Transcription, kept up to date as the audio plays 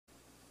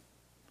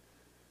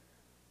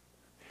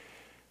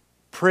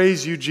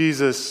Praise you,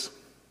 Jesus.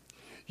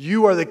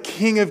 You are the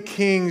King of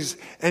Kings,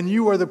 and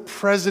you are the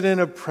President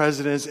of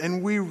Presidents,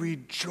 and we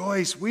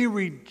rejoice,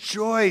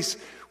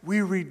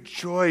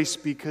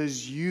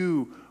 because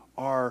you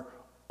are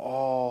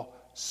all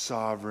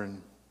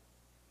sovereign.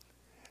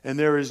 And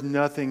there is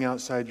nothing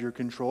outside your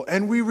control.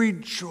 And we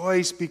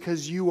rejoice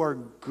because you are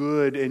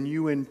good and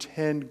you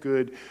intend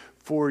good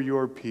for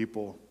your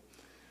people.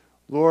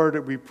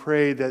 Lord, we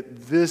pray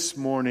that this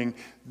morning,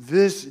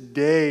 this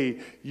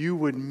day, you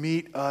would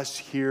meet us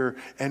here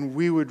and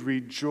we would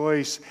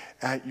rejoice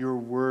at your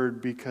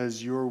word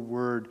because your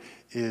word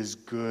is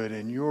good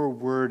and your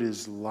word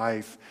is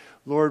life.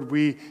 Lord,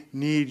 we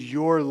need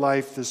your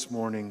life this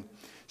morning.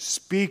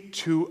 Speak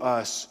to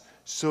us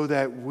so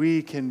that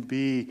we can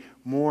be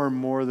more and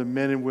more the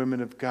men and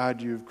women of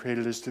God you have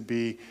created us to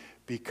be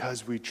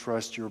because we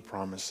trust your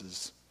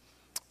promises.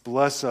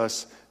 Bless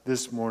us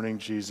this morning,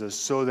 Jesus,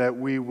 so that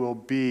we will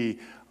be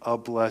a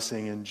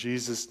blessing. In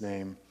Jesus'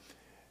 name,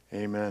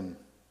 amen.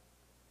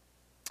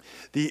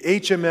 The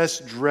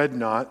HMS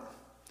Dreadnought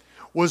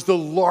was the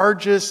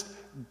largest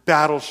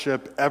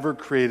battleship ever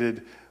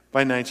created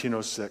by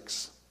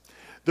 1906.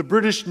 The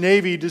British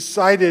Navy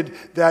decided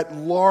that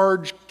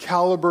large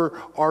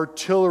caliber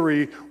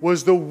artillery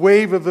was the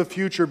wave of the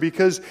future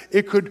because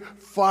it could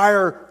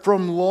fire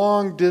from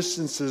long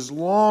distances,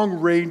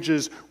 long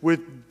ranges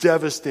with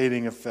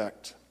devastating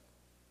effect.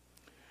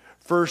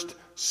 First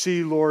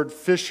Sea Lord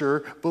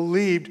Fisher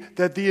believed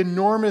that the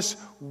enormous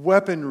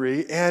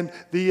weaponry and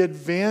the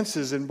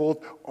advances in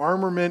both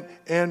armament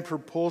and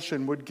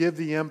propulsion would give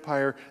the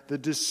Empire the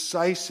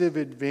decisive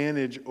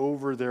advantage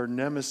over their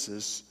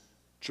nemesis,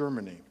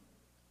 Germany.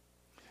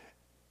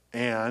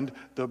 And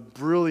the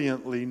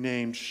brilliantly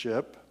named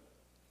ship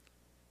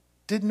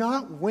did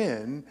not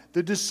win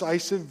the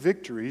decisive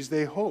victories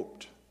they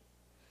hoped.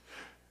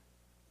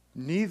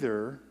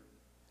 Neither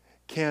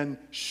can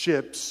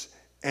ships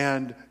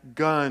and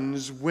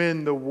guns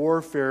win the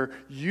warfare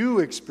you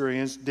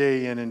experience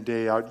day in and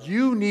day out.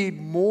 You need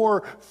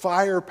more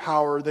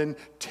firepower than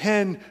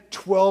 10,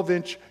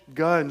 12-inch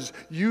guns.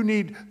 You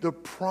need the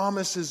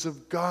promises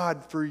of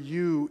God for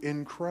you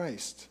in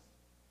Christ.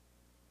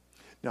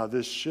 Now,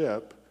 this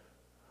ship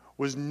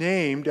was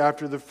named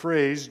after the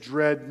phrase,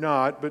 dread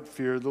not, but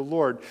fear the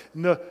Lord.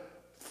 And the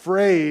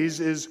phrase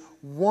is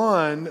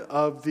one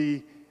of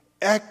the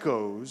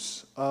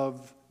echoes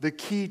of the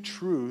key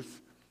truth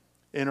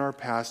in our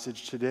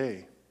passage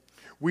today.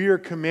 We are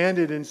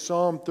commanded in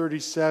Psalm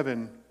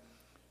 37,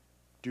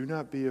 do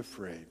not be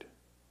afraid,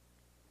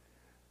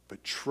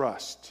 but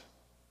trust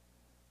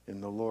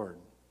in the Lord.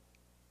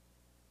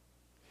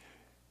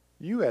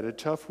 You had a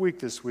tough week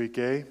this week,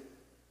 eh?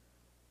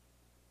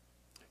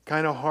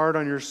 Kind of hard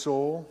on your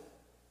soul?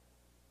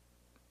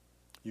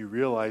 You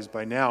realize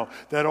by now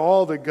that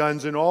all the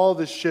guns and all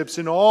the ships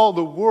and all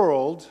the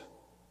world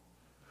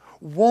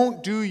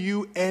won't do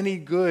you any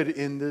good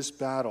in this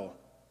battle.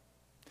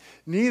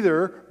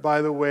 Neither,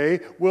 by the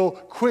way, will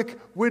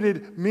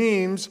quick-witted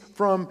memes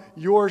from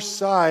your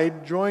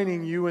side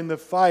joining you in the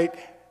fight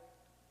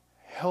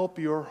help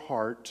your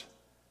heart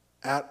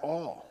at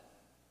all.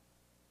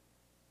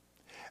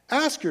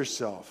 Ask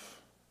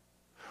yourself,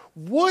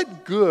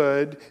 what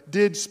good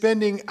did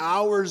spending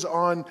hours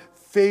on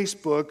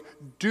Facebook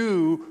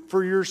do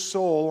for your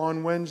soul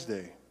on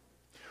Wednesday?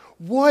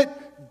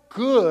 What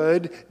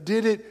good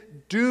did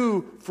it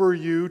do for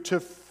you to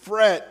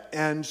fret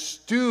and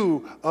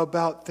stew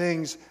about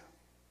things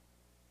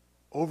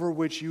over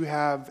which you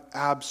have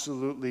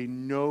absolutely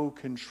no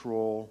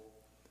control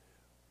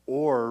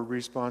or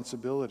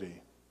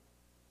responsibility?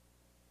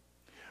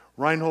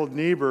 Reinhold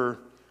Niebuhr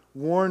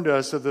warned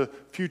us of the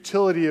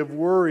futility of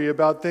worry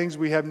about things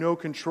we have no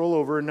control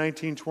over in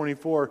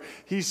 1924.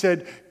 He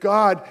said,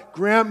 God,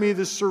 grant me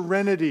the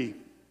serenity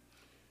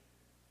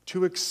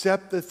to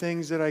accept the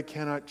things that I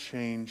cannot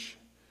change,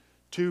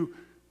 to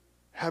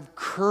have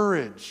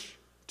courage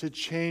to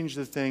change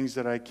the things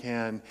that I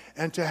can,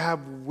 and to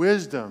have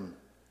wisdom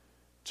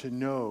to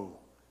know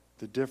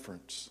the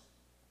difference.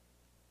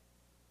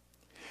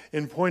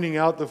 In pointing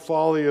out the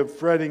folly of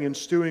fretting and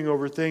stewing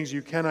over things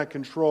you cannot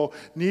control,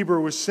 Niebuhr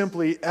was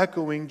simply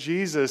echoing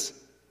Jesus.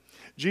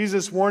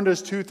 Jesus warned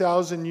us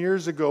 2,000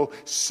 years ago,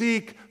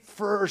 seek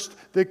first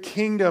the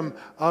kingdom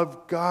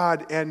of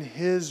God and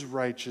His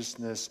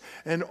righteousness,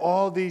 and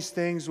all these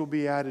things will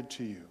be added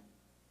to you.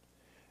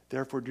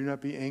 Therefore, do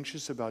not be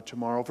anxious about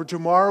tomorrow, for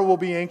tomorrow will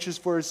be anxious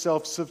for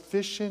itself.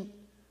 Sufficient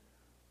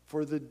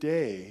for the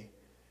day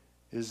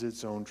is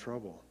its own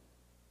trouble.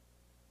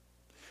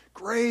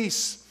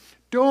 Grace.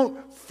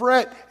 Don't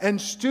fret and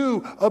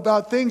stew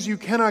about things you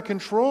cannot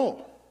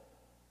control.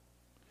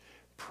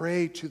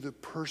 Pray to the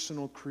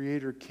personal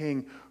Creator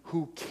King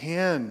who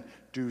can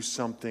do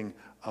something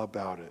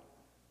about it.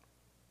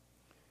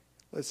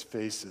 Let's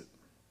face it.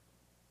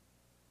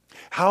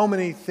 How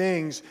many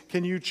things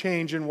can you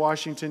change in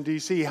Washington,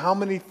 D.C.? How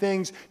many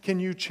things can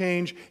you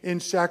change in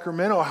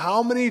Sacramento?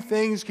 How many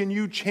things can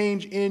you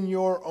change in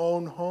your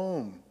own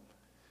home?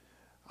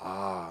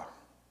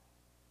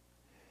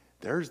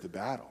 There's the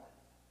battle.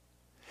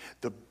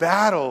 The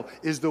battle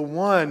is the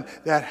one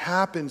that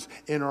happens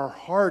in our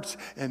hearts,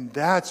 and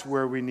that's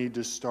where we need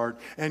to start.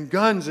 And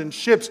guns and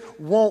ships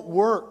won't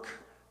work.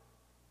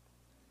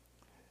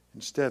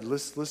 Instead,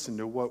 let's listen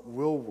to what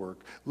will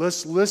work.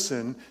 Let's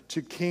listen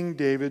to King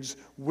David's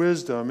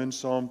wisdom in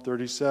Psalm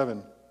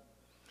 37.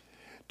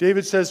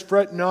 David says,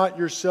 "Fret not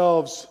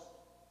yourselves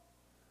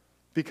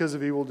because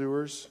of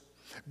evildoers.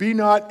 Be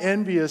not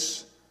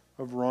envious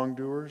of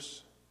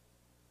wrongdoers,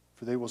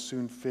 for they will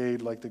soon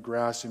fade like the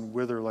grass and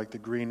wither like the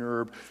green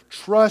herb.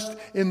 Trust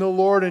in the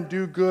Lord and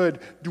do good.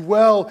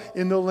 Dwell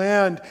in the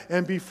land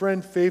and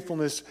befriend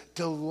faithfulness.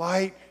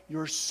 Delight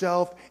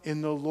yourself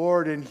in the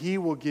Lord, and He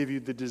will give you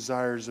the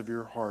desires of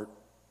your heart.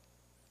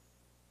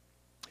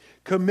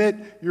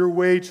 Commit your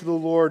way to the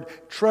Lord.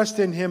 Trust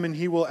in Him, and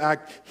He will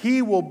act.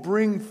 He will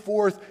bring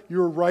forth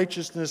your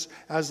righteousness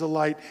as the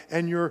light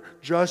and your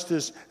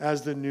justice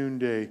as the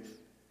noonday.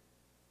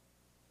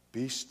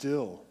 Be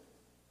still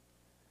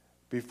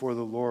before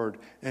the Lord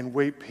and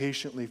wait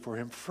patiently for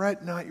Him.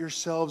 Fret not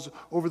yourselves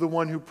over the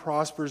one who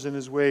prospers in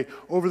his way,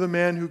 over the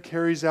man who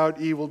carries out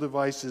evil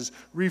devices.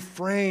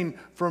 Refrain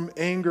from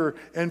anger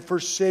and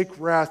forsake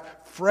wrath.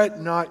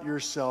 Fret not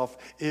yourself.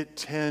 It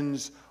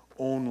tends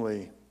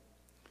only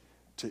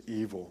to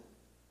evil."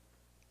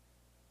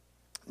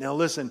 Now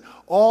listen,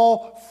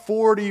 all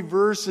 40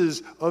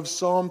 verses of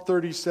Psalm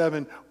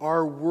 37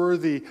 are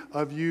worthy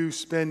of you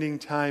spending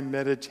time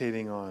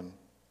meditating on.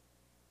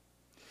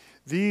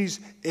 These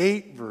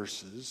 8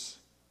 verses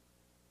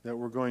that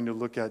we're going to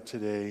look at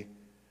today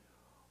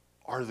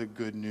are the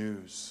good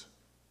news.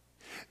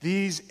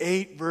 These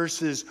 8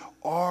 verses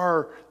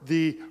are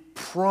the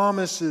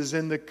promises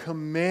and the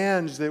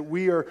commands that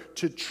we are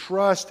to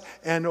trust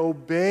and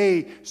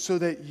obey so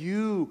that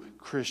you,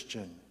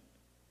 Christian,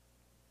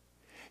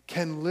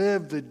 can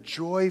live the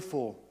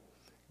joyful,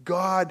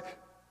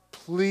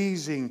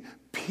 God-pleasing,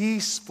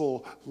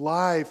 peaceful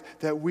life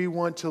that we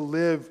want to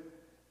live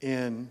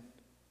in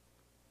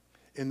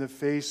the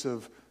face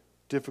of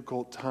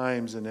difficult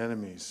times and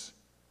enemies.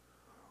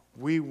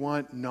 We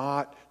want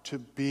not to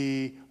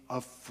be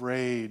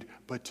afraid,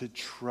 but to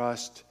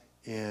trust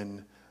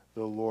in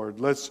the Lord.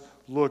 Let's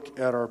look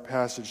at our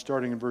passage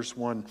starting in verse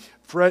 1.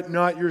 "Fret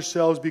not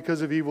yourselves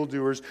because of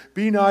evildoers.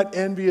 Be not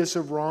envious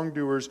of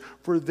wrongdoers,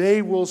 for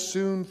they will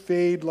soon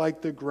fade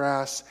like the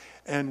grass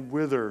and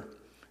wither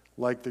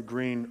like the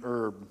green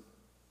herb."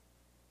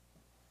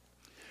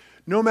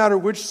 No matter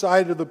which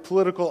side of the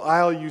political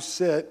aisle you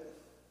sit,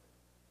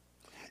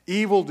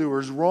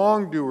 evildoers,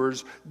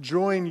 wrongdoers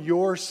join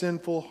your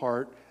sinful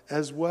heart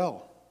as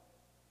well.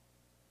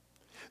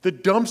 The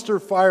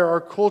dumpster fire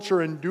our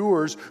culture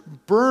endures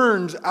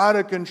burns out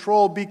of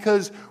control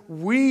because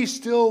we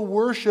still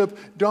worship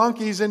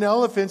donkeys and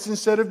elephants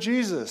instead of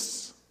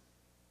Jesus.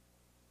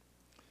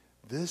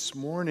 This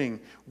morning,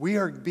 we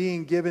are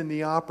being given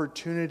the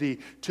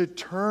opportunity to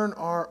turn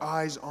our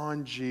eyes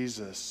on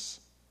Jesus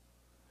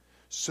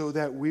so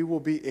that we will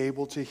be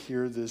able to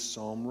hear this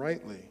psalm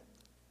rightly.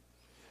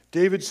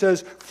 David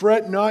says,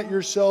 "Fret not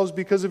yourselves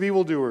because of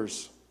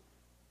evildoers."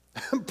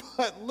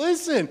 But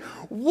listen,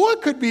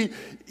 what could be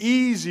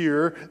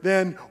easier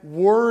than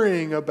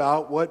worrying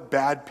about what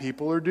bad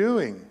people are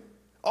doing?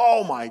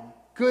 Oh my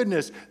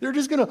goodness, they're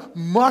just going to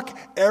muck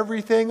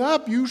everything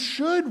up. You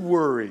should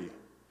worry.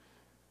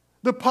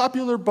 The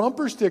popular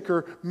bumper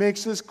sticker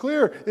makes this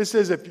clear. It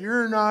says, if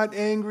you're not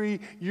angry,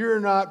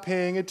 you're not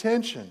paying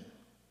attention.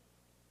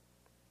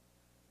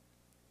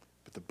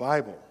 But the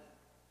Bible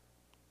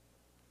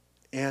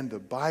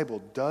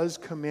does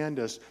command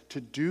us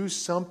to do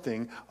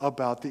something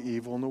about the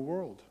evil in the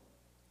world.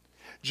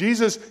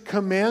 Jesus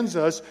commands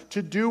us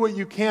to do what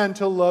you can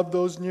to love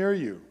those near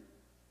you.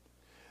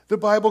 The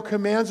Bible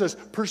commands us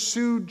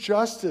pursue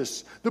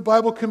justice. The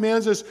Bible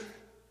commands us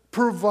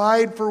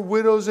provide for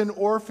widows and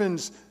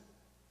orphans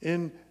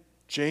in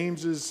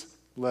James's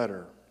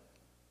letter.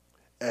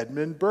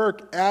 Edmund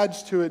Burke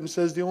adds to it and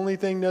says the only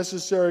thing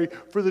necessary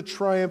for the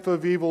triumph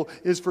of evil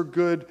is for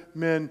good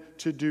men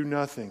to do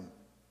nothing.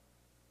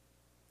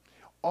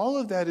 All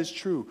of that is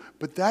true,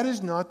 but that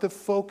is not the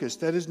focus.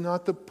 That is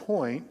not the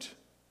point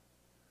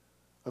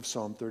of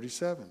Psalm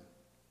 37.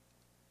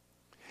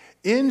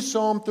 In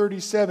Psalm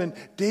 37,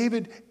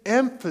 David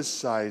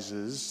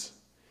emphasizes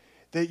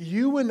that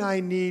you and I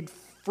need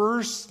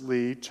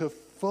firstly to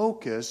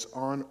focus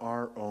on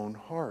our own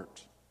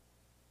heart.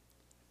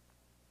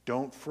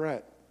 Don't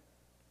fret.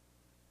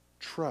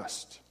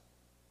 Trust.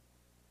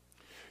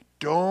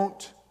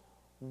 Don't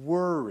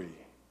worry.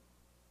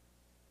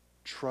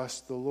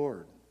 Trust the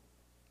Lord.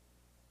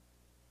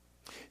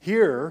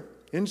 Here,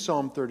 in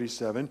Psalm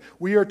 37,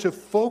 we are to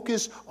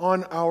focus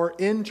on our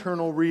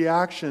internal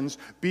reactions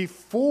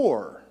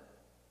before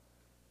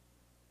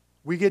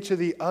we get to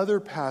the other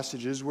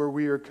passages where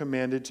we are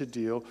commanded to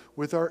deal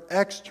with our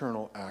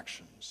external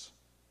actions.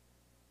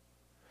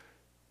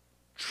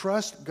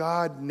 Trust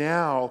God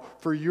now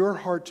for your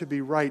heart to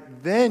be right.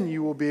 Then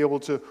you will be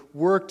able to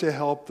work to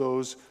help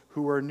those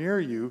who are near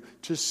you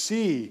to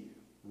see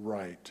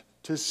right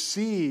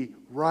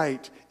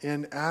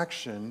in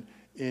action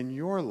in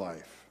your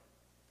life.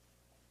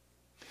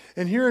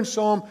 And here in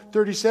Psalm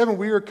 37,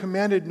 we are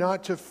commanded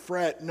not to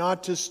fret,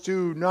 not to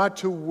stew, not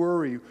to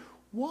worry.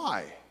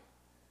 Why?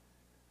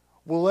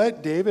 Well,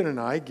 let David and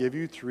I give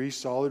you 3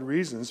 solid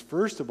reasons.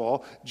 First of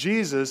all,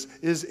 Jesus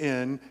is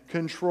in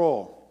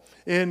control.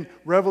 In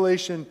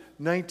Revelation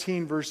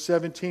 19, verse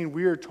 17,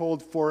 we are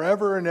told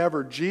forever and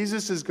ever,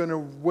 Jesus is going to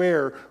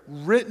wear,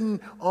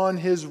 written on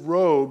his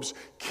robes,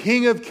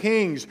 King of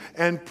Kings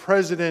and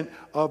President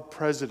of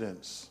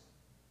Presidents.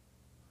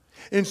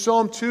 In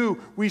Psalm 2,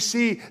 we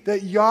see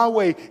that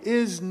Yahweh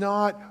is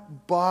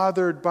not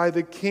bothered by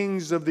the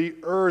kings of the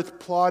earth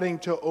plotting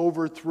to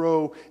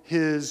overthrow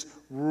his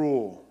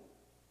rule.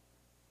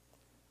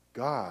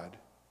 God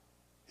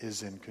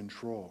is in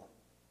control.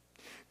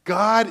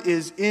 God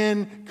is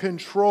in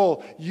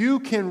control.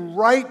 You can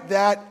write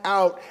that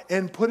out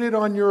and put it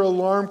on your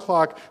alarm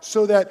clock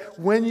so that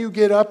when you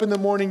get up in the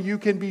morning, you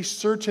can be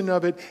certain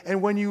of it.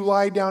 And when you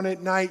lie down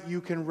at night, you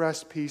can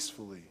rest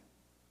peacefully.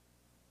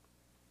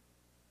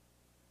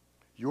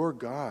 Your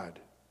God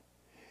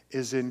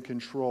is in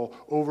control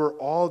over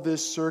all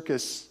this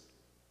circus,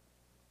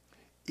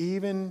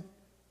 even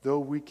though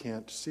we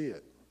can't see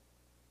it.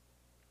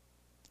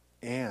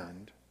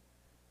 And,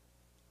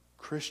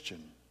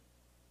 Christian,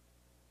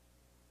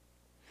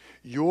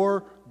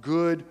 your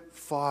good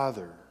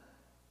Father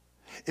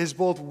is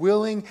both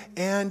willing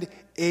and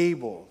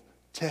able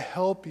to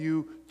help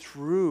you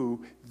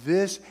through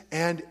this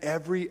and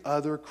every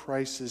other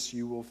crisis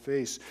you will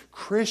face.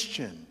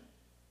 Christian,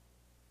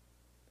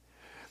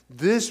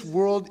 this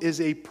world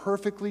is a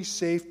perfectly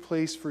safe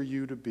place for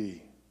you to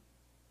be.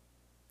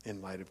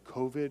 In light of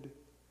COVID,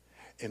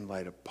 in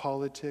light of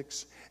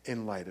politics,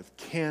 in light of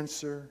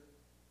cancer,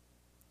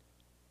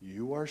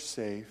 you are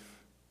safe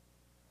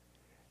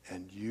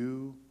and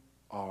you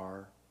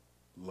are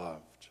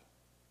loved.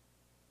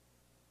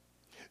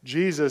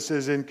 Jesus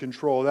is in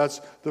control. That's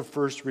the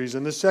first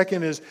reason. The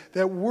second is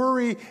that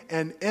worry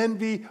and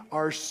envy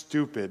are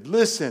stupid.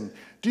 Listen,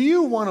 do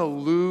you want to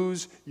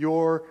lose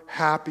your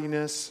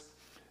happiness?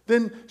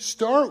 Then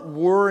start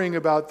worrying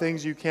about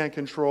things you can't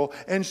control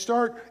and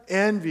start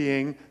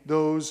envying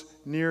those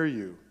near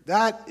you.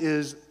 That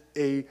is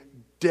a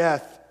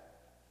death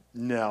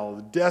knell,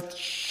 death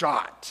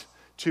shot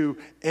to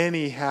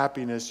any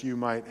happiness you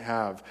might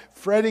have.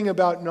 Fretting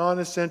about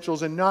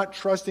non-essentials and not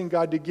trusting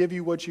God to give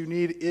you what you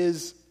need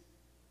is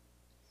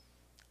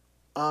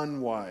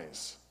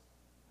unwise.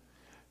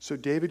 So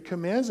David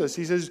commands us.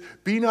 He says,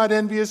 be not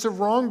envious of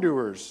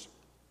wrongdoers.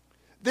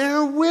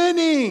 They're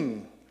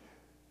winning.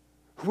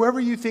 Whoever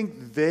you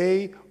think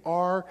they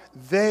are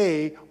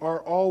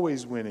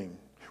always winning.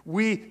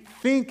 We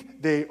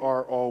think they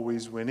are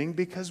always winning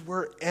because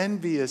we're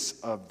envious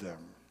of them.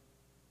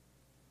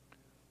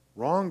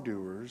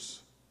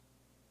 Wrongdoers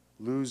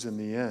lose in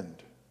the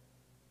end,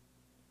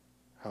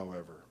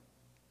 however.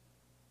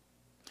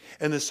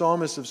 And the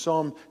psalmist of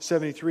Psalm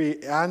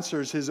 73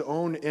 answers his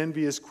own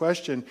envious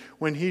question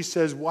when he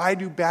says, why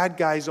do bad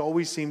guys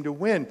always seem to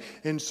win?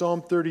 In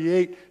Psalm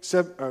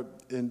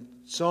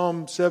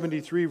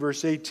 73,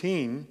 verse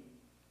 18,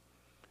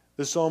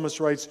 the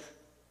psalmist writes,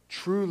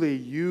 truly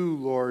you,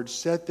 Lord,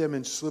 set them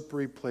in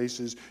slippery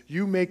places.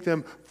 You make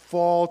them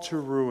fall to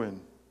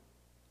ruin.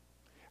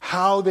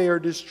 How they are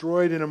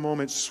destroyed in a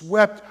moment,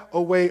 swept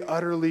away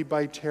utterly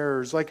by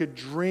terrors, like a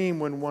dream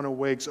when one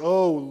awakes.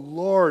 Oh,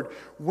 Lord,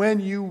 when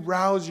you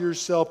rouse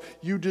yourself,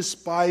 you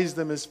despise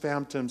them as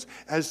phantoms,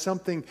 as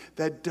something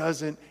that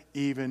doesn't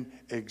even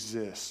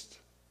exist.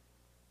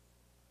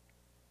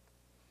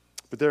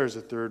 But there is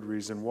a third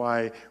reason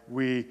why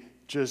we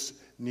just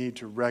need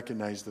to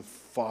recognize the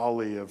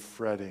folly of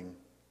fretting.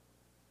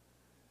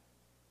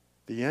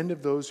 The end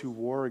of those who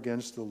war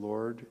against the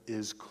Lord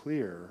is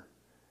clear,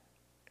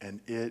 and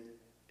it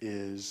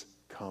is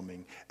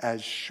coming.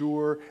 As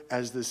sure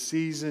as the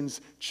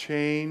seasons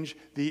change,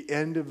 the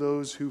end of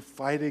those who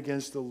fight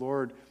against the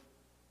Lord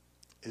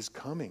is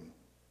coming.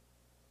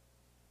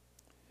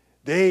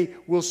 They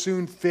will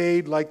soon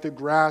fade like the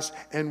grass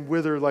and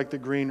wither like the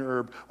green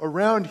herb.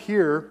 Around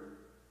here,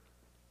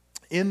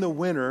 in the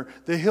winter,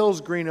 the hills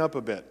green up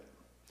a bit.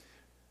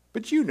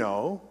 But you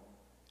know,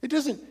 it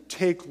doesn't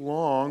take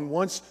long,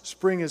 once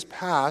spring has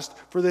passed,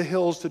 for the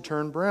hills to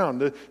turn brown.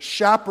 The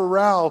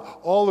chaparral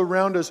all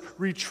around us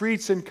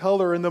retreats in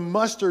color, and the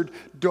mustard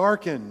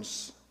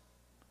darkens.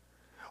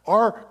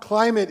 Our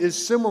climate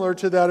is similar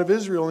to that of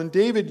Israel, and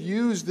David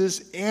used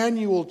this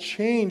annual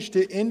change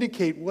to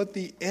indicate what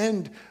the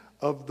end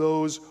of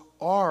those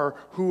are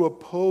who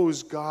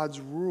oppose God's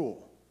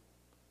rule.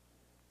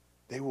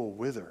 They will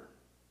wither.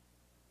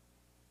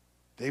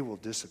 They will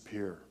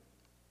disappear.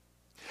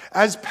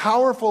 As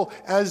powerful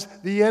as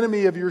the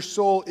enemy of your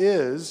soul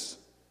is,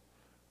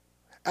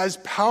 as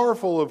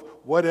powerful of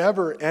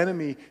whatever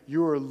enemy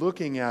you are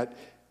looking at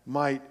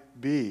might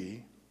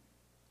be,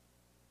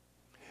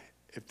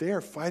 if they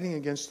are fighting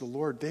against the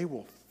Lord, they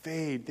will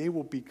fade. They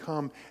will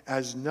become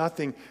as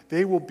nothing.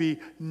 They will be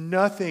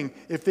nothing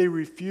if they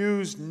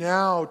refuse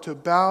now to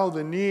bow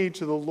the knee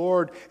to the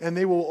Lord, and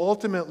they will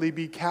ultimately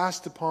be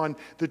cast upon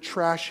the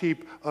trash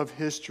heap of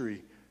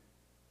history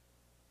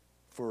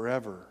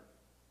forever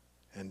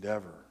and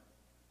ever.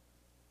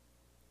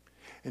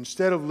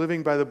 Instead of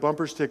living by the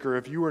bumper sticker,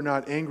 if you are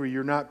not angry,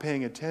 you're not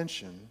paying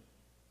attention,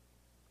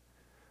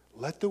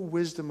 let the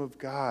wisdom of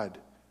God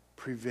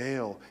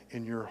prevail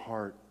in your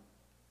heart.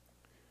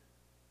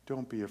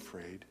 Don't be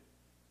afraid.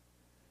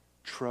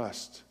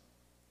 Trust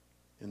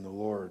in the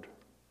Lord.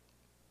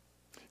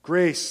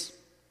 Grace,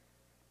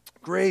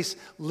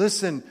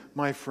 listen,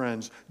 my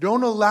friends.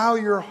 Don't allow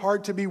your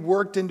heart to be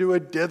worked into a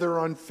dither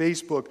on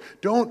Facebook.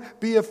 Don't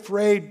be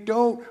afraid.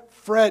 Don't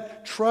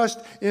fret. Trust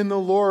in the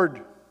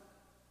Lord.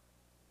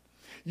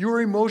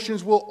 Your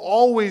emotions will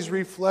always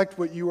reflect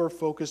what you are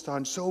focused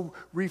on. So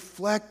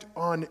reflect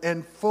on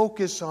and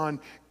focus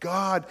on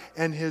God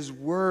and His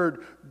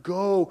Word.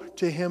 Go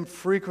to Him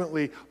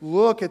frequently.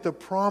 Look at the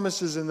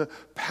promises and the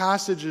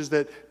passages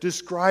that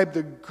describe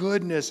the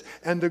goodness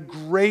and the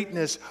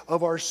greatness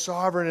of our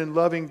sovereign and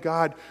loving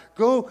God.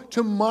 Go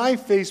to my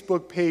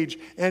Facebook page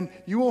and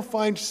you will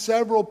find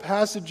several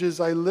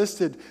passages I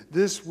listed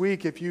this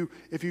week if you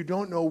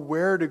don't know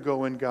where to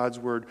go in God's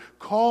Word.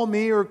 Call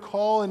me or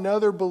call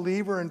another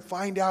believer and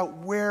find out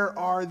where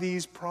are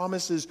these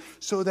promises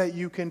so that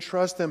you can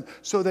trust them,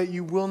 so that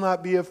you will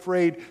not be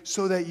afraid,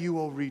 so that you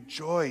will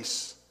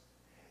rejoice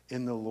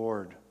in the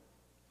Lord.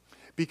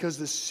 Because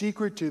the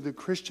secret to the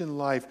Christian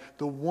life,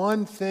 the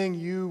one thing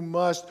you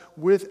must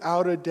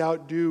without a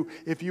doubt do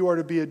if you are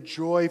to be a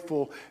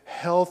joyful,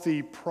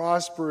 healthy,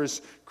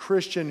 prosperous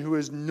Christian who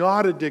is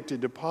not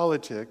addicted to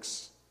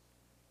politics,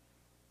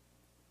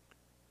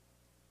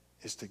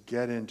 is to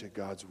get into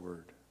God's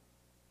Word.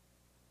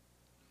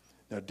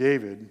 Now,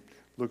 David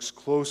looks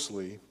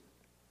closely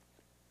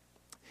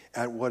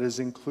at what is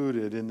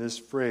included in this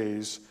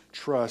phrase,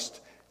 trust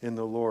in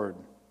the Lord.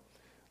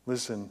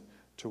 Listen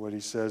to what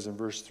he says in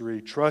verse 3.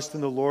 Trust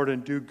in the Lord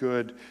and do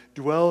good.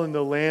 Dwell in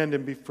the land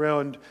and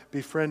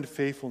befriend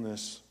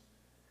faithfulness.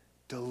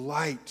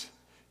 Delight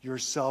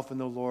yourself in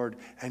the Lord,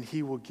 and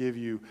He will give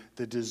you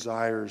the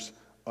desires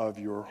of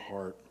your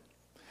heart.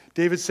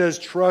 David says,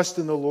 trust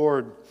in the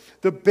Lord.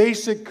 The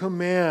basic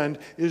command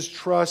is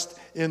trust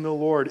in the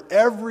Lord.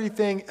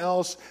 Everything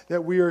else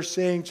that we are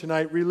saying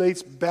tonight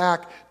relates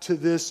back to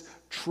this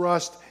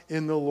trust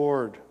in the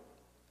Lord.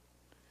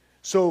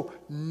 So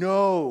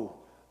know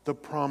the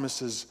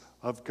promises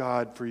of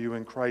God for you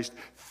in Christ.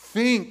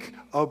 Think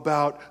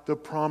about the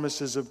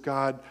promises of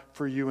God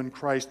for you in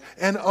Christ.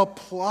 And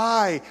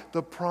apply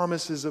the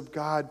promises of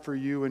God for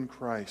you in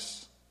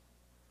Christ.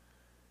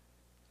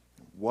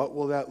 What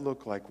will that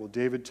look like? Well,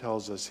 David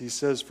tells us. He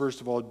says,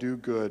 first of all, do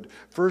good.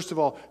 First of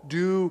all,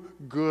 do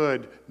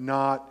good,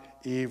 not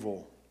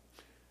evil.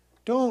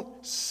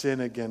 Don't sin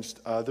against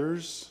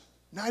others,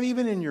 not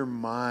even in your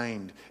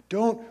mind.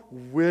 Don't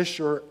wish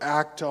or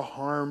act to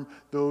harm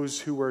those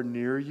who are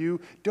near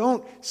you.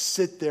 Don't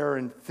sit there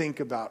and think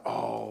about,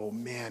 oh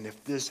man,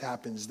 if this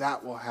happens,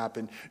 that will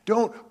happen.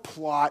 Don't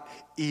plot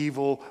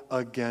evil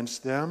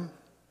against them.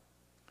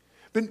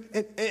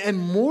 And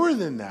more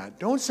than that,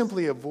 don't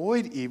simply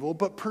avoid evil,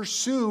 but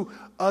pursue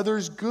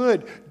others'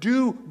 good.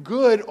 Do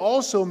good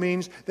also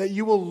means that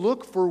you will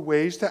look for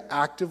ways to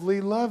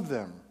actively love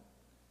them.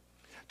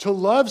 To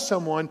love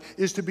someone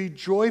is to be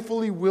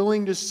joyfully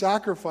willing to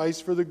sacrifice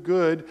for the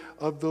good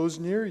of those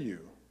near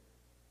you.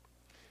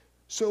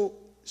 So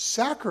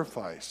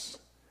sacrifice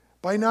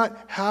by not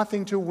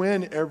having to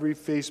win every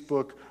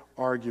Facebook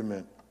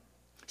argument.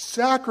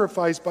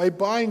 Sacrifice by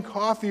buying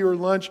coffee or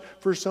lunch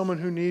for someone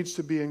who needs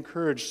to be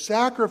encouraged.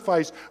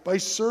 Sacrifice by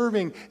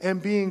serving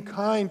and being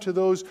kind to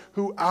those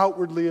who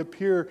outwardly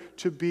appear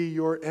to be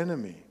your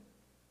enemy.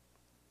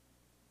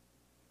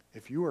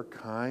 If you are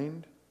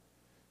kind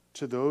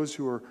to those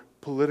who are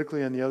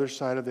politically on the other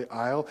side of the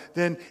aisle,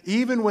 then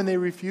even when they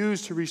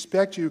refuse to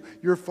respect you,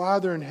 your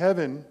Father in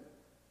heaven,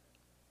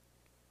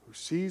 who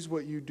sees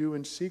what you do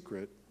in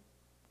secret,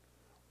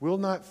 will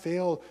not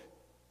fail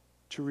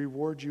to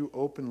reward you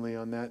openly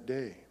on that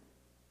day.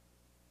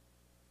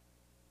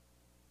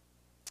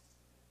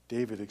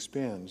 David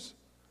expands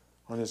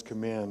on his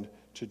command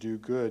to do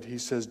good. He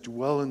says,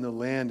 dwell in the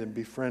land and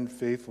befriend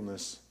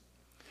faithfulness.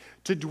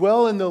 To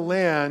dwell in the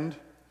land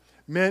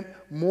meant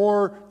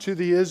more to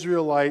the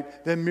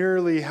Israelite than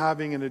merely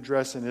having an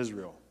address in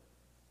Israel.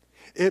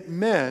 It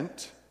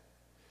meant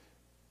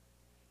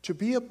to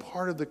be a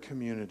part of the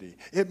community.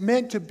 It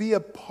meant to be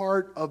a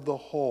part of the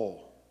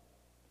whole.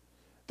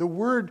 The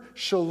word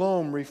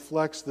shalom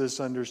reflects this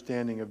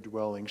understanding of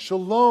dwelling.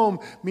 Shalom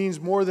means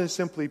more than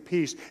simply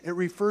peace. It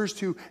refers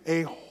to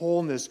a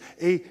wholeness,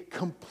 a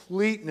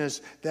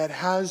completeness that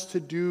has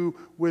to do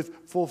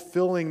with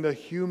fulfilling the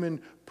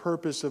human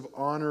purpose of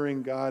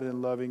honoring God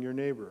and loving your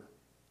neighbor.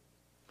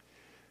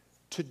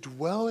 To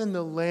dwell in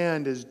the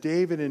land as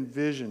David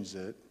envisions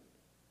it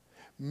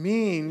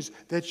means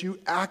that you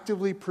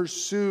actively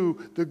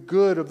pursue the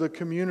good of the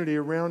community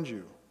around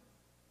you.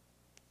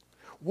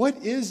 What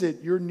is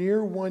it your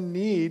near one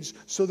needs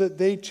so that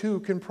they too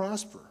can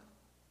prosper?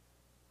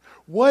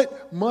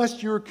 What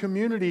must your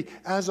community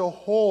as a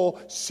whole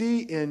see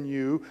in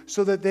you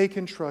so that they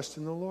can trust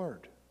in the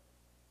Lord?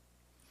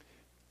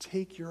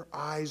 take your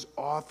eyes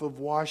off of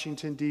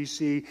Washington,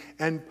 D.C.,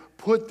 and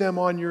put them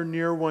on your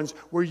near ones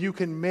where you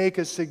can make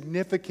a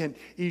significant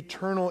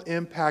eternal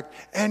impact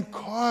and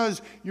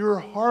cause your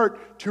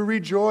heart to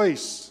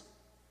rejoice.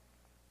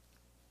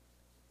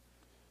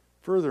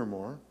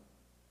 Furthermore,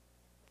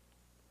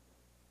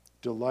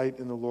 delight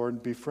in the Lord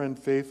and befriend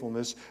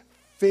faithfulness.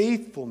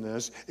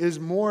 Faithfulness is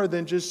more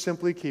than just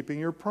simply keeping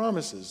your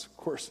promises. Of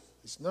course,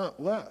 it's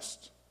not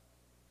less.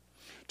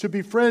 To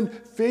befriend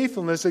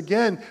faithfulness,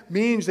 again,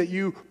 means that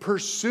you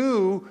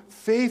pursue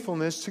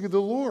faithfulness to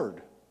the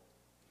Lord.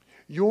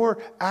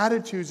 Your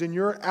attitudes and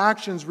your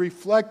actions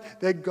reflect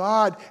that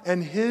God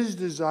and His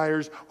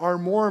desires are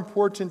more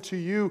important to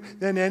you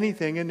than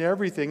anything and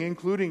everything,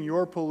 including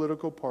your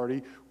political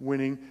party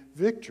winning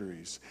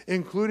victories,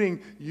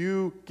 including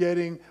you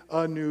getting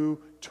a new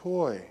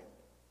toy.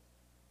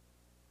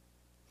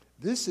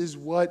 This is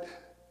what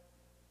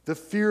the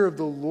fear of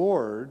the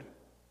Lord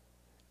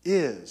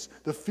is.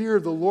 The fear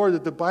of the Lord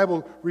that the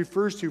Bible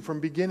refers to from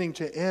beginning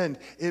to end.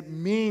 It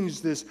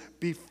means this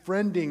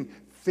befriending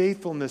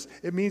faithfulness.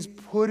 It means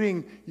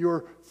putting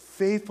your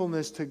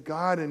faithfulness to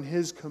God and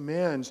His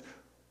commands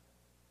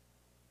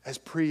as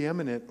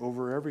preeminent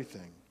over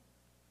everything.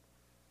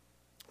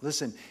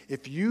 Listen,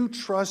 if you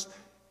trust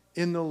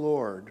in the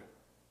Lord,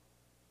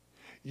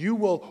 you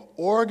will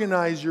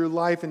organize your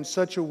life in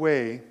such a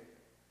way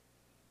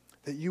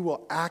that you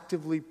will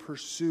actively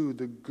pursue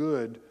the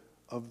good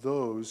of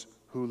those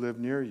who live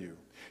near you.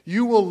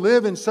 You will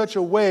live in such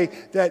a way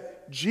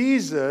that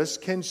Jesus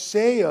can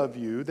say of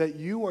you that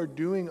you are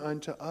doing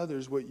unto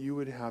others what you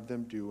would have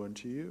them do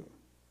unto you.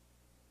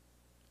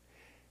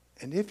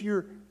 And if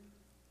you're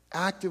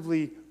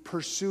actively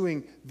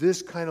pursuing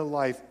this kind of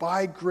life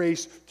by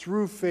grace,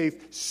 through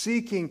faith,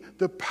 seeking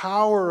the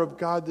power of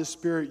God the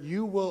Spirit,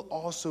 you will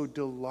also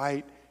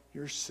delight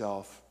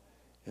yourself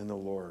in the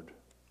Lord.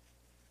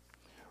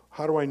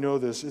 How do I know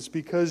this? It's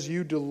because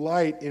you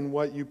delight in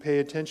what you pay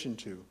attention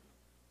to.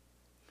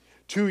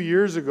 2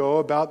 years ago,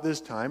 about this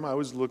time, I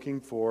was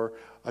looking for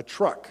a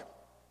truck.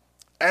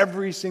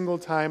 Every single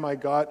time I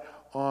got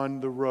on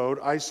the road,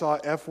 I saw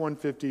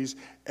F-150s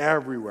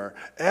everywhere.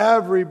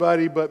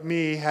 Everybody but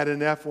me had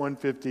an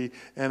F-150,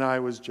 and I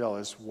was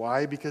jealous.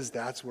 Why? Because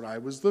that's what I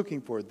was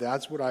looking for.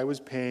 That's what I was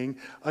paying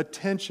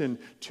attention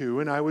to,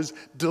 and I was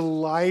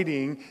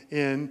delighting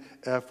in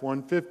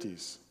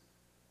F-150s.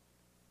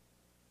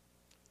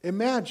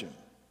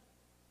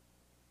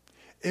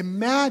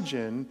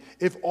 Imagine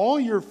if all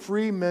your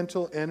free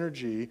mental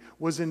energy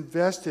was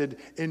invested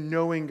in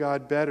knowing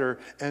God better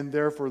and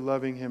therefore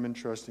loving Him and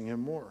trusting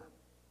Him more.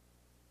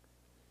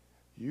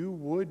 You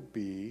would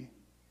be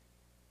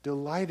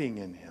delighting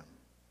in Him.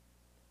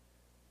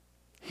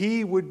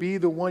 He would be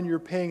the one you're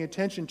paying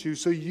attention to,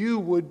 so you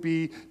would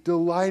be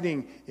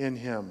delighting in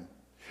Him.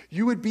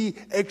 You would be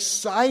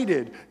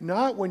excited,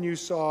 not when you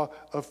saw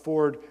a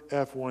Ford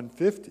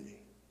F-150.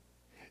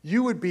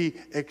 You would be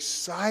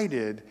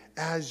excited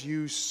as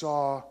you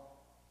saw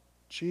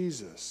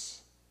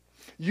Jesus.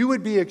 You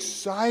would be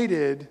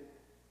excited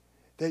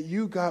that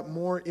you got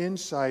more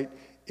insight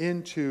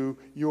into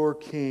your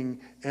King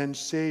and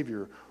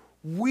Savior.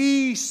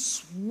 We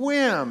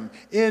swim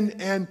in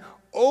an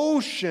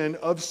ocean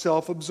of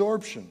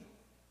self-absorption.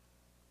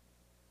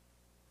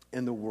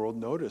 And the world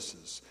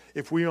notices.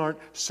 If we aren't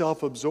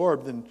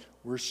self-absorbed, then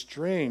we're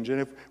strange. And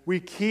if we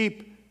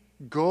keep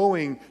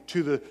going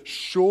to the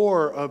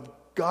shore of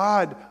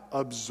God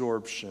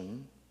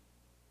absorption,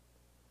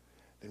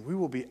 then we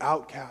will be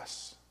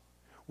outcasts.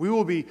 We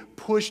will be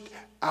pushed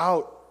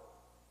out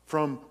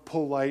from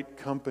polite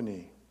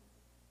company.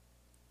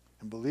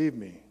 And believe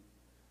me,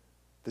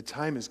 the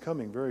time is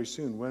coming very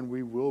soon when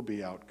we will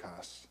be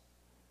outcasts.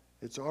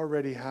 It's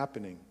already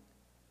happening.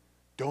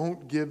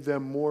 Don't give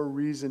them more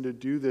reason to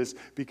do this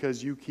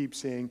because you keep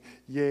saying,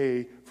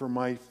 yay, for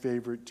my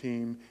favorite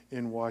team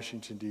in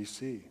Washington,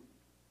 D.C.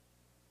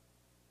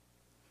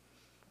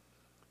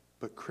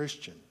 But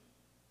Christian,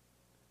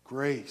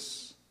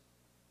 grace.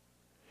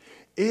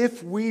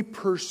 If we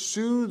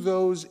pursue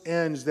those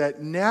ends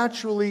that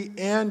naturally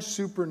and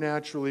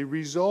supernaturally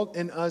result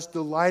in us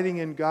delighting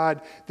in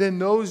God, then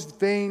those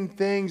vain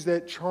things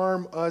that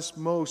charm us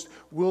most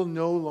will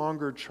no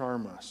longer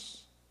charm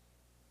us.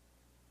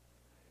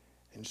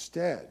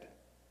 Instead,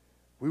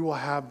 we will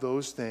have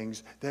those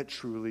things that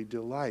truly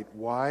delight.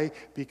 Why?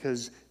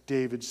 Because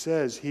David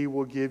says He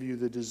will give you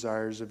the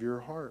desires of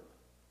your heart.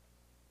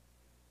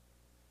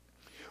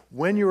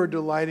 When you are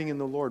delighting in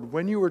the Lord,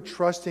 when you are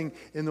trusting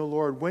in the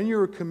Lord, when you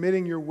are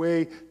committing your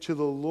way to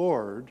the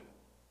Lord,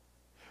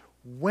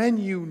 when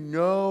you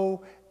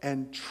know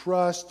and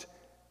trust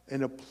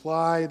and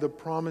apply the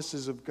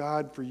promises of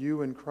God for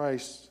you in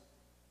Christ,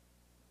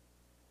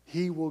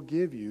 He will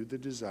give you the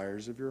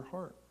desires of your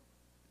heart.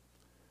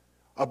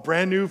 A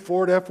brand new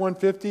Ford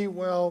F-150?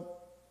 Well,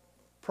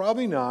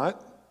 probably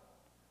not.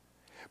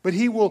 But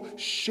He will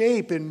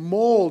shape and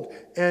mold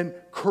and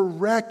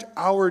correct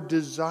our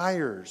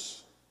desires.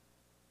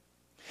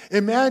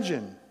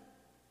 Imagine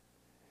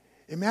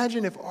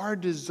Imagine if our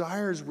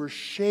desires were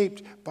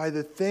shaped by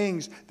the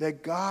things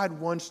that God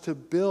wants to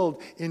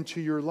build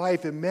into your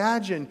life.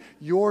 Imagine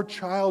your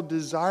child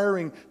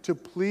desiring to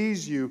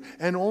please you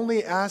and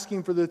only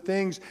asking for the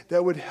things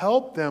that would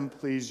help them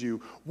please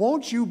you.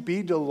 Won't you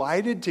be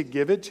delighted to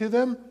give it to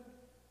them?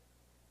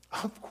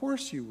 Of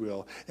course you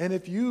will. And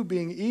if you,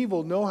 being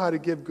evil, know how to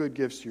give good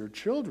gifts to your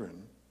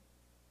children,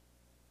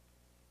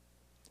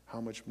 how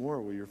much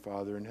more will your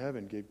Father in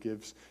heaven give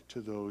gifts to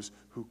those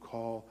who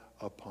call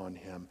upon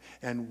him?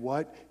 And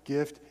what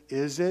gift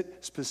is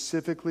it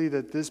specifically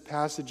that this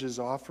passage is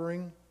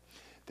offering?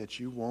 That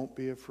you won't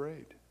be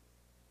afraid.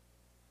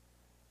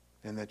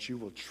 And that you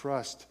will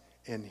trust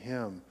in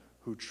him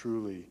who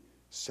truly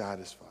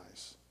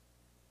satisfies.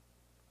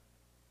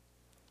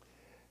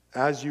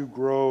 As you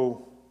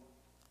grow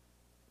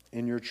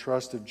in your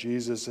trust of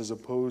Jesus as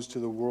opposed to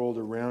the world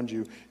around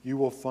you, you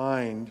will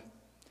find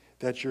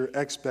that your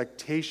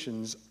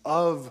expectations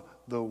of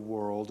the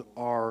world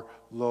are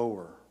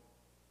lower.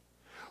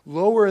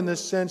 Lower in the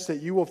sense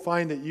that you will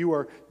find that you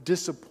are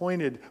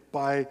disappointed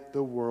by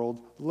the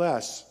world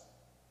less.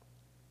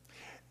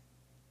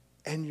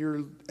 And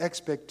your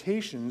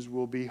expectations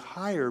will be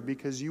higher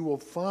because you will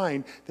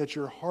find that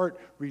your heart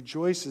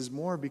rejoices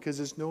more because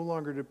it's no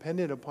longer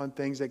dependent upon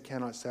things that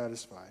cannot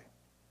satisfy.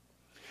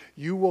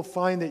 You will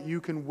find that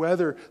you can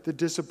weather the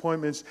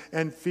disappointments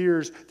and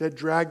fears that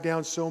drag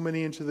down so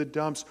many into the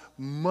dumps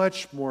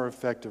much more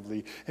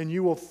effectively. And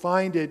you will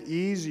find it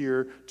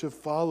easier to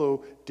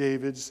follow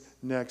David's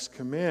next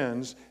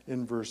commands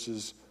in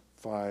verses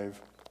 5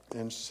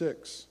 and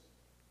 6.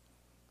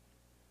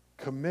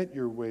 Commit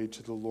your way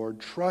to the Lord.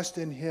 Trust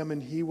in him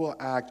and he will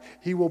act.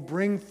 He will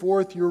bring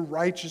forth your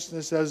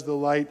righteousness as the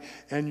light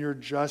and your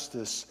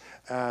justice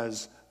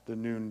as the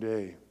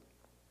noonday.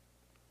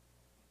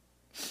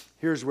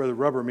 Here's where the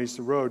rubber meets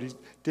the road.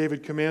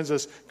 David commands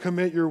us,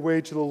 commit your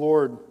way to the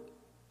Lord.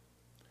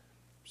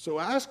 So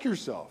ask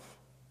yourself,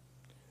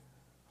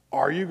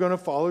 are you going to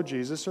follow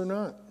Jesus or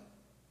not?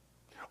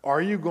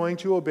 Are you going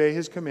to obey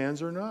his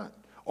commands or not?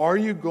 Are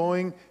you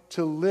going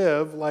to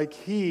live like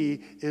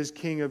he is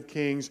King of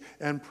Kings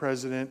and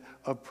President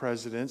of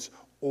Presidents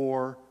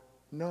or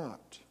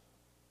not?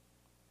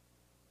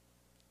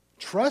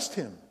 Trust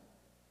him,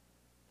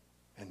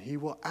 and he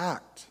will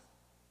act.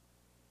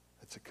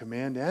 It's a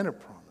command and a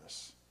promise.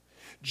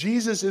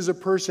 Jesus is a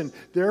person,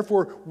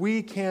 therefore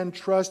we can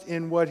trust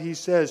in what he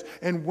says.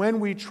 And when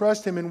we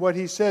trust him in what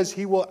he says,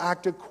 he will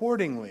act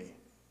accordingly.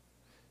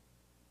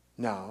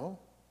 Now,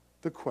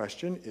 the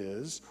question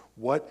is,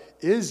 what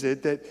is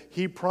it that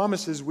he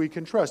promises we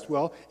can trust?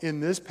 Well, in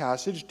this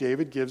passage,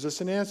 David gives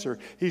us an answer.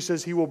 He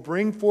says, he will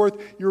bring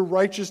forth your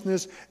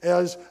righteousness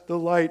as the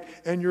light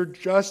and your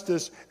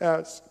justice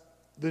as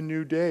the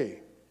new day.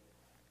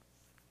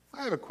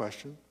 I have a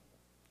question.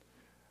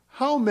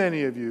 How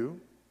many of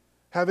you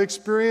have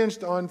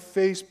experienced on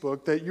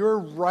Facebook that your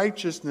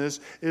righteousness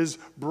is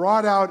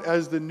brought out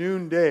as the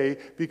noonday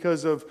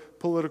because of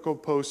political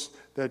posts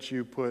that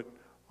you put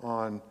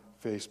on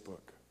Facebook?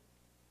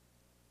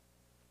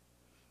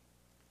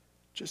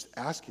 Just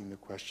asking the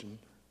question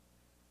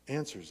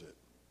answers it.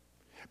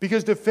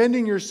 Because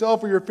defending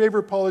yourself or your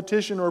favorite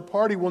politician or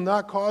party will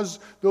not cause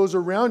those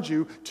around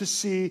you to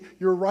see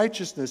your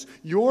righteousness.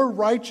 Your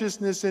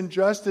righteousness and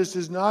justice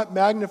is not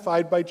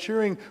magnified by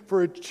cheering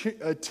for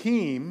a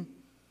team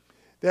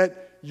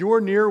that your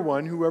near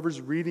one,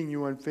 whoever's reading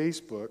you on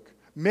Facebook,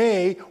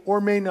 may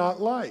or may not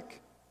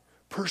like.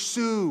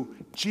 Pursue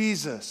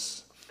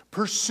Jesus.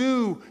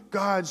 Pursue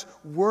God's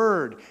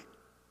word,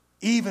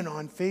 even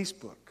on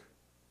Facebook.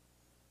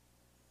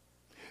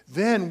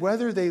 Then,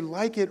 whether they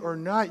like it or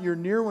not, your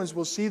near ones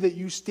will see that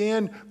you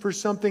stand for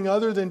something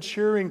other than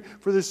cheering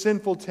for the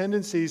sinful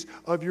tendencies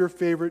of your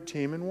favorite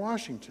team in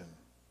Washington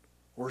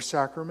or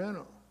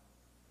Sacramento.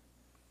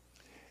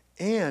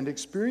 And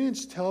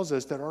experience tells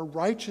us that our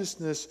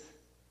righteousness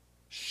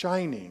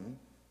shining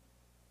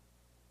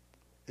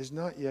is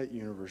not yet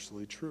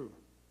universally true.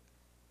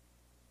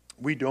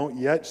 We don't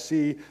yet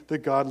see the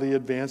godly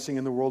advancing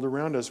in the world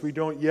around us. We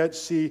don't yet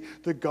see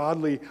the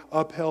godly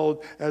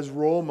upheld as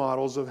role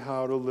models of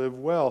how to live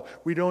well.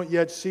 We don't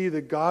yet see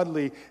the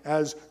godly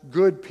as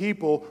good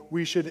people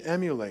we should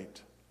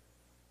emulate.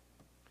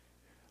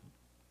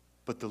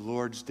 But the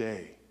Lord's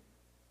day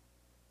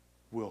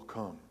will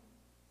come.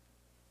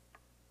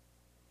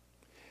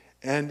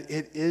 And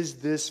it is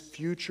this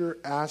future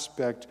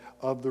aspect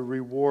of the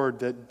reward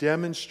that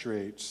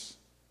demonstrates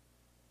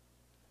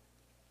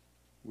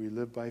we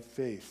live by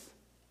faith,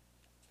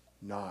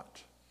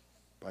 not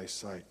by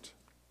sight.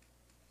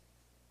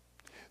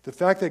 The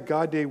fact that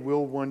God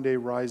will one day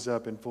rise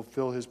up and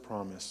fulfill his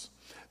promise.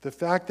 The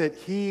fact that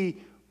he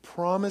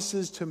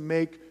promises to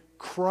make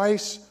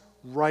Christ's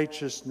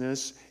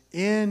righteousness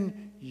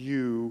in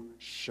you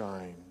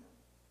shine.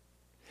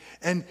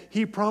 And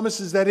he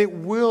promises that it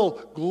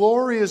will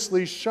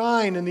gloriously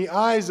shine in the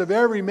eyes of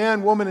every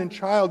man, woman, and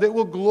child. It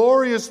will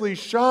gloriously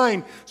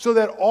shine so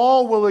that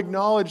all will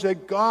acknowledge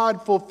that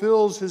God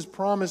fulfills his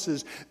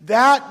promises.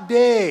 That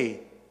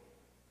day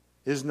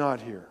is not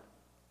here.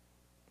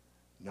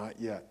 Not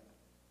yet.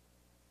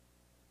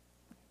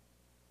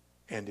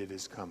 and it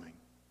is coming.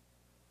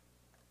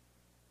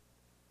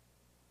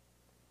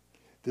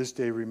 This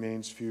day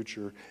remains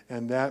future,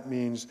 and that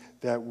means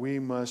that we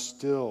must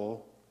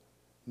still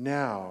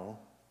be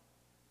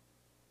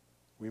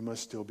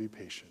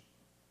patient.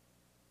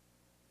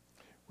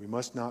 We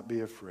must not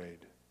be afraid.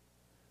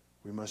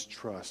 We must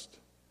trust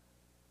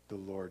the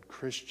Lord.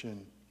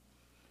 Christian,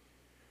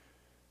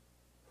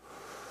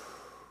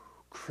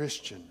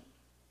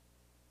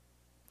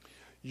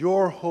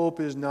 your hope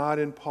is not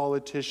in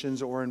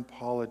politicians or in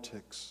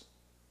politics.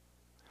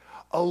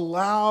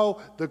 Allow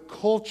the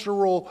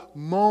cultural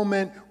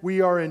moment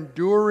we are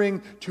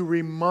enduring to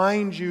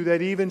remind you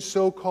that even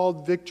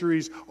so-called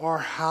victories are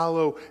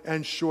hollow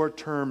and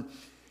short-term.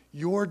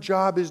 Your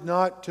job is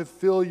not to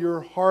fill your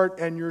heart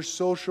and your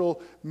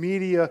social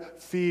media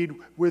feed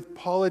with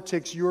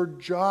politics. Your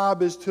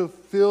job is to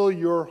fill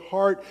your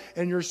heart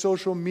and your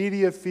social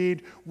media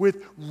feed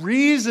with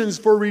reasons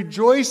for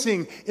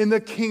rejoicing in the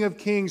King of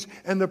Kings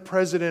and the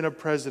President of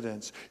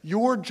Presidents.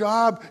 Your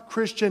job,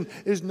 Christian,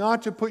 is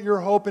not to put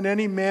your hope in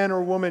any man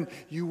or woman.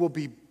 You will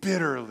be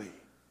bitterly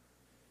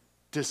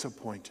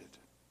disappointed.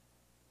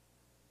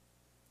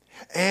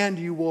 And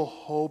you will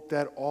hope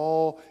that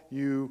all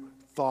you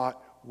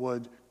thought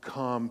would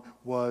come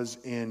was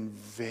in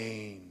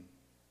vain.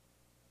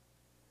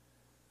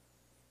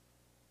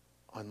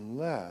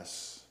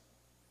 Unless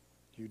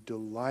you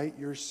delight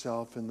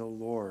yourself in the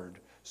Lord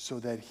so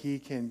that He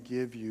can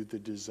give you the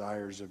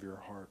desires of your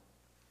heart.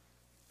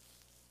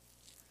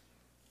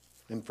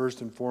 And first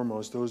and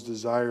foremost, those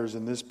desires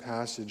in this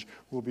passage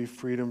will be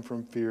freedom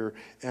from fear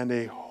and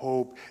a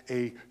hope,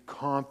 a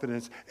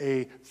confidence,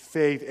 a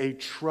faith, a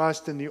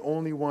trust in the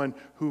only one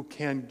who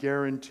can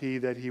guarantee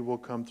that He will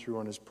come through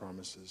on His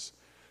promises.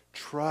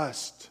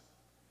 Trust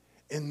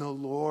in the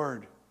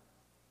Lord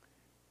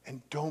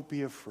and don't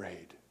be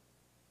afraid.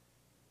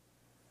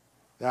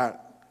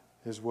 That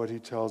is what he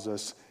tells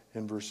us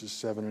in verses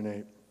 7 and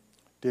 8.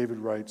 David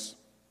writes,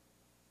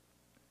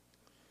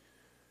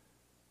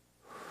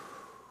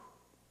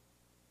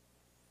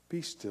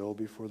 "Be still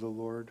before the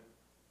Lord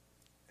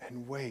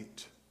and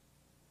wait.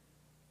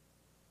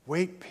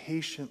 Wait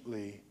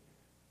patiently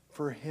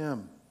for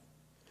Him.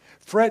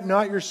 Fret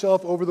not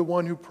yourself over the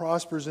one who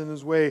prospers in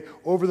his way,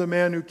 over the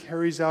man who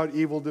carries out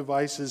evil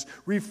devices.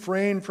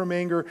 Refrain from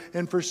anger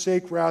and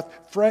forsake wrath.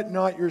 Fret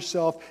not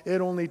yourself,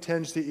 it only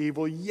tends to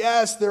evil."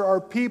 Yes, there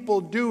are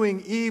people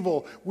doing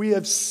evil. We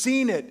have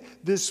seen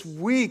it this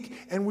week,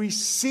 and we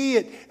see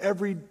it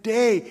every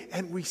day,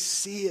 and we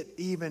see it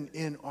even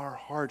in our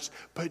hearts.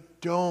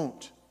 But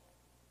don't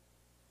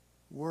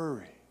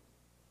worry.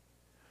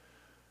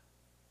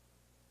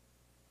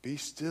 Be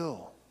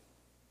still.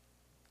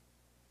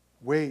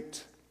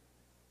 Wait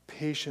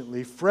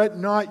patiently. Fret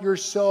not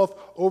yourself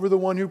over the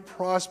one who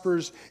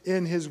prospers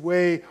in his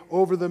way,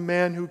 over the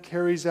man who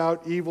carries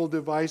out evil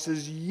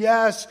devices.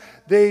 Yes,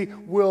 they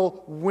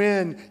will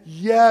win.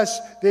 Yes,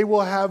 they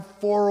will have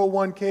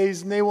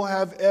 401ks and they will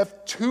have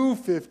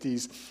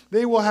F-250s.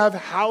 They will have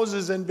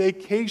houses and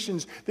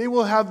vacations. They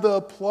will have the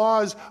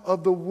applause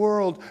of the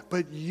world.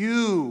 But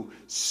you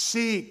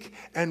seek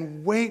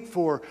and wait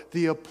for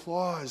the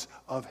applause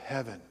of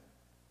heaven.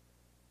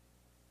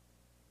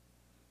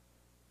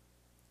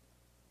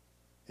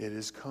 It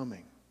is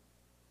coming.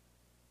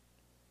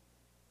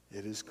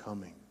 It is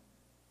coming.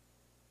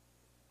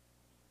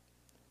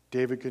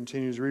 David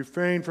continues,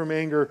 "Refrain from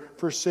anger,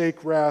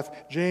 forsake wrath."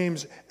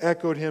 James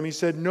echoed him. He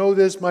said, "Know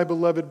this, my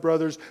beloved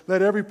brothers,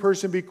 let every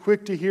person be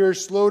quick to hear,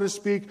 slow to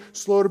speak,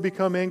 slow to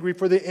become angry,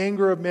 for the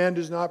anger of man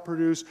does not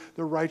produce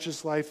the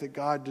righteous life that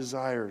God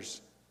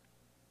desires."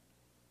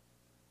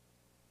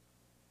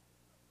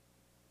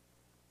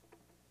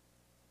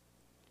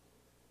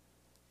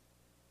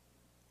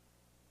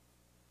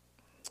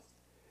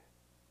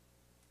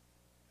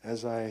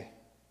 As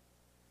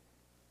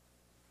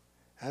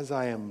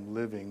I am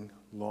living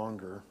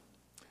longer,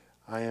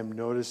 I am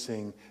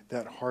noticing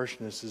that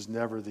harshness is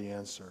never the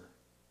answer.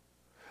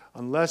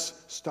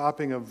 Unless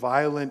stopping a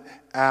violent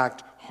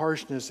act,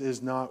 harshness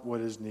is not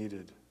what is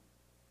needed.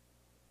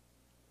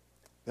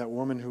 That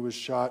woman who was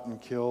shot and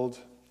killed,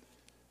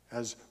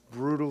 as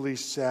brutally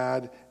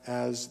sad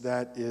as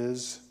that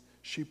is,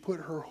 she put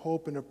her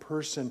hope in a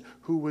person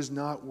who was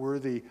not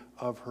worthy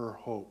of her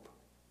hope.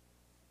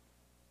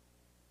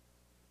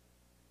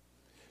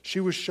 She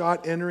was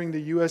shot entering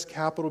the U.S.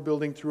 Capitol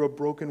building through a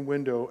broken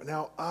window.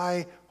 Now,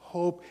 I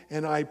hope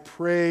and I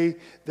pray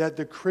that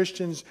the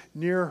Christians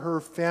near her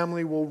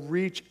family will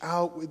reach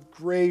out with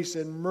grace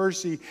and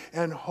mercy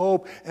and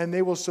hope, and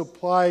they will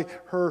supply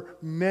her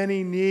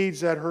many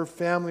needs that her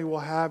family will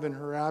have in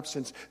her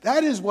absence.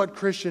 That is what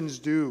Christians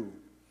do.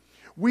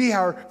 We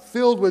are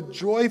filled with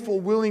joyful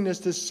willingness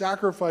to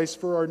sacrifice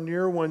for our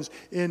near ones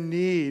in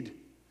need.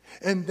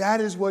 And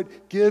that is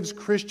what gives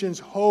Christians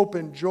hope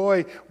and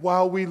joy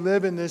while we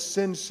live in this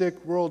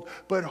sin-sick world.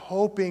 But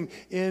hoping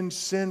in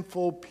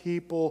sinful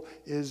people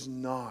is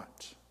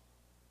not.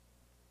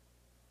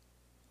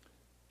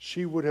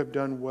 She would have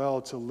done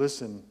well to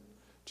listen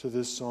to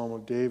this Psalm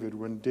of David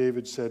when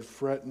David said,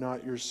 "Fret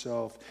not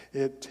yourself,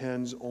 it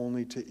tends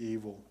only to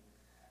evil."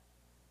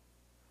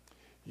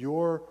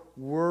 Your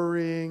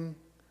worrying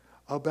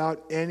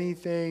about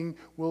anything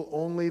will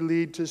only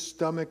lead to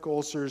stomach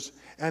ulcers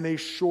and a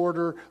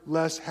shorter,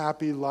 less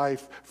happy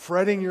life.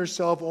 Fretting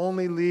yourself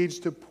only leads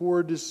to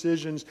poor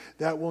decisions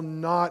that will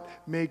not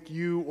make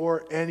you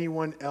or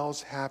anyone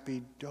else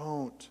happy.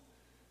 Don't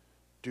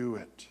do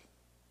it.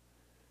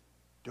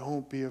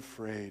 Don't be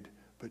afraid,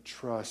 but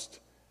trust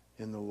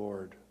in the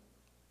Lord.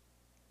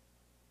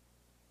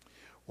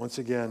 Once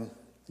again,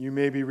 you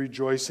may be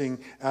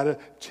rejoicing at a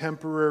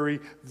temporary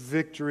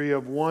victory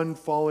of one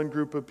fallen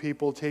group of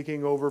people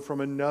taking over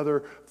from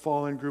another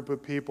fallen group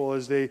of people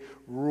as they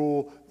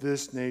rule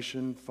this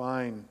nation.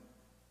 Fine.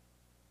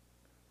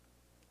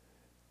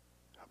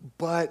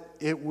 But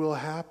it will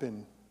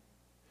happen.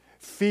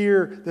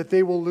 Fear that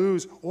they will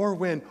lose or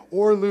win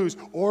or lose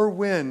or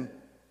win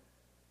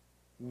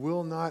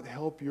will not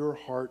help your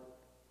heart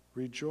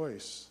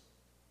rejoice.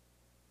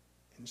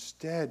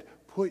 Instead,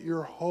 put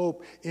your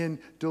hope in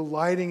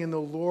delighting in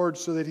the Lord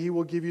so that He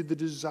will give you the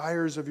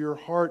desires of your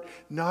heart,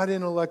 not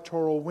in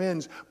electoral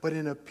wins, but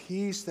in a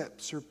peace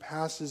that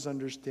surpasses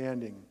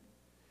understanding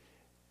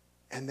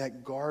and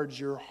that guards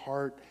your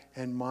heart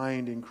and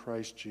mind in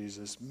Christ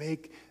Jesus.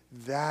 Make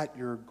that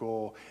your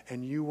goal,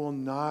 and you will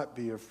not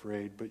be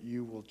afraid, but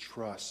you will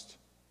trust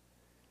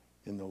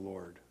in the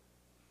Lord.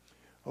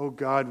 Oh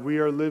God, we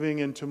are living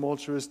in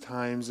tumultuous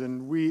times,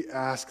 and we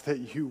ask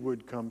that you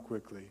would come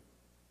quickly.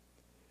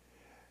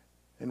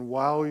 And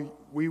while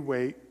we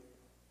wait,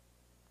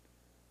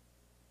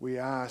 we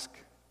ask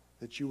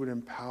that you would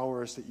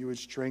empower us, that you would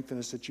strengthen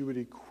us, that you would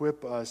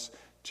equip us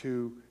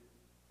to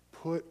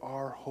put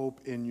our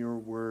hope in your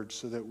word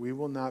so that we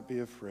will not be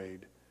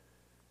afraid,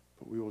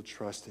 but we will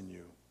trust in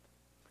you.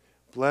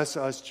 Bless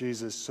us,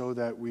 Jesus, so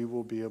that we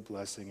will be a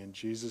blessing. In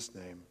Jesus'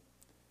 name,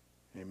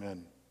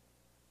 amen.